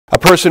A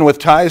person with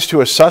ties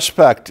to a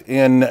suspect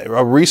in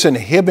a recent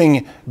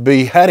Hibbing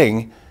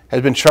beheading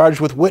has been charged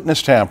with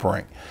witness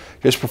tampering.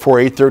 Just before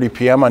 8:30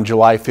 p.m. on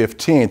July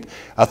 15th,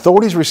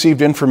 authorities received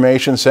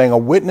information saying a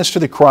witness to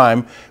the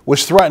crime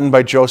was threatened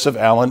by Joseph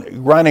Allen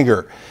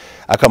Greiniger.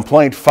 A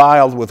complaint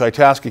filed with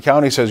Itasca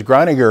County says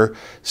Greiniger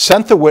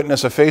sent the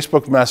witness a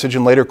Facebook message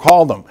and later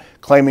called him,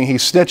 claiming he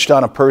snitched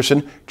on a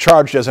person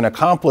charged as an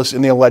accomplice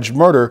in the alleged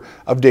murder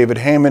of David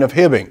Heyman of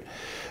Hibbing.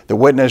 The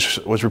witness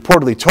was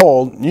reportedly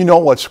told, "You know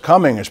what's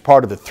coming," as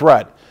part of the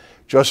threat.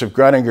 Joseph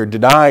Greiniger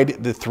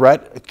denied the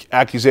threat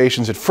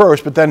accusations at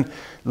first, but then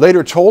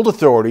later told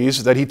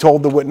authorities that he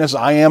told the witness,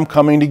 "I am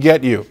coming to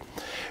get you."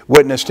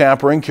 Witness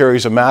tampering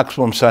carries a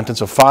maximum sentence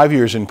of 5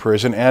 years in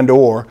prison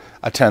and/or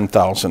a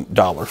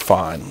 $10,000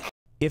 fine.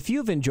 If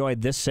you've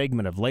enjoyed this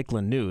segment of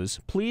Lakeland News,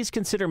 please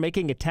consider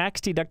making a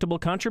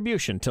tax-deductible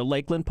contribution to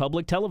Lakeland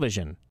Public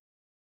Television.